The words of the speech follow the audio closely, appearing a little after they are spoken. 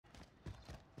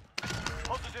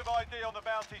Positive ID on the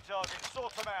bounty target.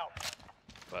 Sort them out.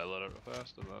 If I load it real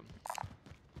fast, and then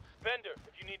Vendor,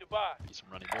 if you need to buy. be some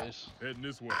running base. Heading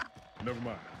this way. Never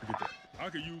mind. Forget that. I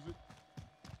could use it.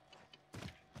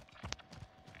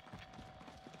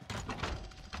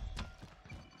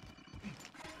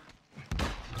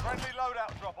 Friendly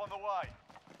loadout drop on the way. I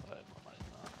had more money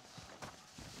than that.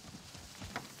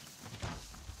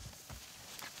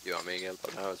 You want me to get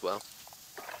low now as well?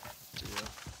 Yeah.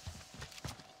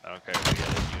 I don't care if we get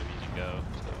it, UAVs can go.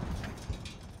 So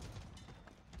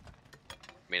I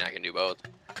mean, I can do both.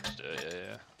 just do it,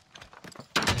 yeah.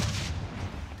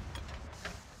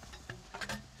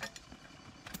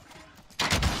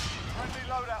 Friendly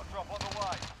loadout drop on the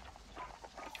way.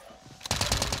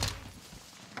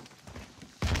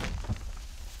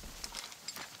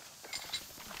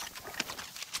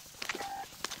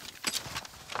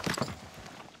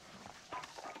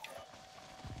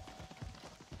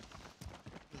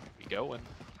 We going.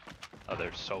 Oh,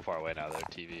 they're so far away now. They're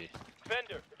TV.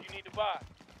 Vendor, if you need to buy.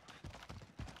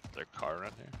 Their car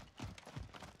around here.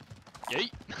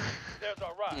 Yeet. There's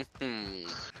our ride.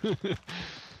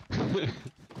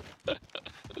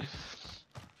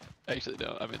 Actually,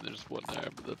 no. I mean, there's one there,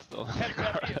 but that's the only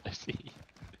car I see.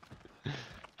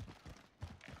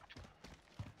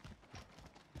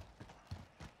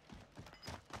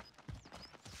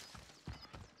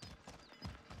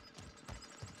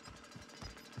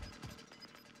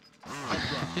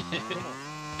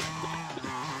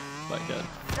 My God.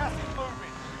 Gas is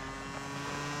moving.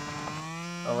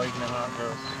 I like know how it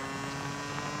goes.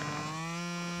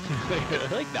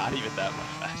 Like not even that much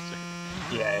faster.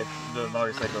 Yeah, the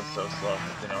motorcycle's so slow.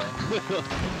 It's annoying.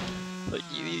 Like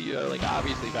you're like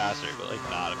obviously faster, but like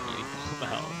not a meaningful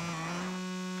amount.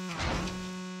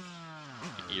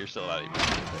 You're still not even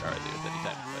there, are you? With any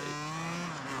time to fight.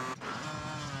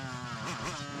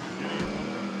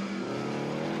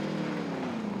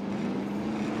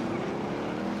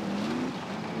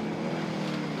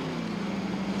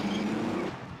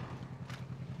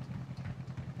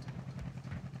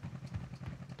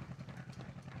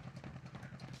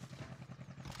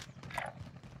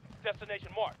 Destination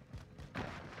marked.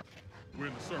 We're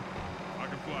in the circle. I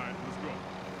can fly it. Let's go.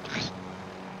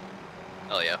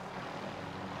 Hell yeah.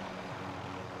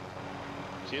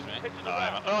 Excuse me. Hitching the Oh,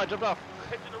 ride. I jumped off.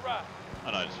 Hitching the ride.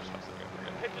 Oh no, I just supposed to go.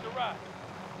 Hitching the ride.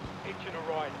 Hitching the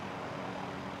ride.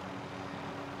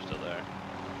 Still there.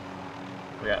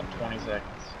 We got 20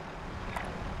 seconds.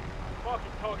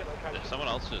 Marking target location. If someone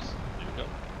else just go.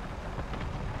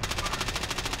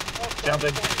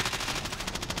 Jumping.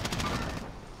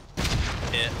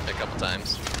 Hit a couple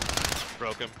times.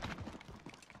 Broke him.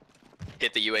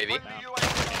 Hit the UAV. Friendly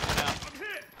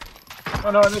UAV.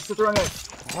 Oh no, I missed the throwing it.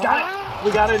 Got it!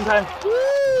 We got it in time.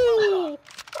 Woo!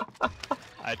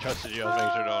 I trusted you. I was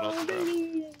making sure no one else was broke.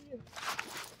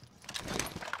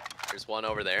 There's one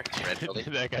over there. Red building.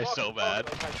 That guy's so bad.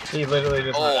 He literally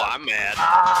just. Oh, I'm mad.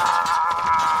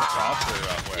 Props or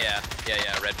where? Yeah.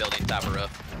 Red building, top of roof.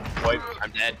 Wipe.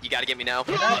 I'm dead. You gotta get me now.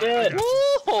 I did.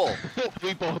 Woo!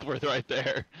 We both were right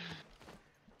there.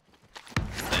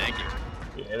 Thank you.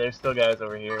 Yeah, there's still guys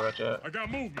over here. Watch out. I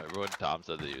got movement. Everyone, Tom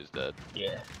said that he was dead.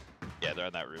 Yeah. Yeah, they're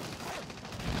on that roof.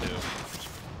 Too.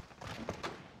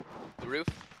 The roof?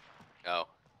 Oh.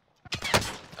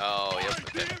 Oh, yep.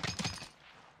 Okay.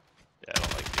 Yeah, I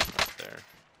don't like being up there.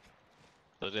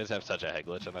 Those guys have such a head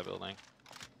glitch on that building.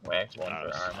 Whacked one for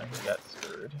armor. He got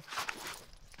screwed.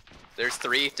 There's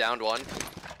 3, downed 1.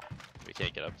 We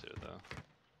can't get up to it though.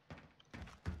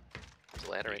 There's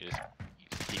a ladder right You there.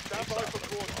 just keep Stand by for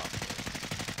coordinates.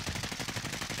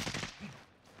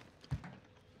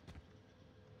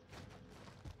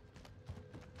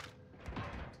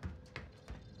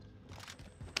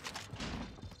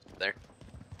 There.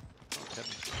 Okay.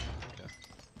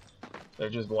 They're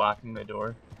just blocking the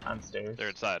door on stairs. They're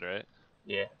inside, right?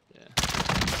 Yeah. Yeah.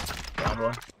 Down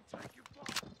one.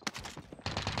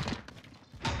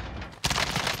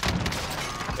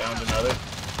 Downed another.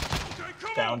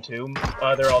 Down 2.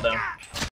 They're all down.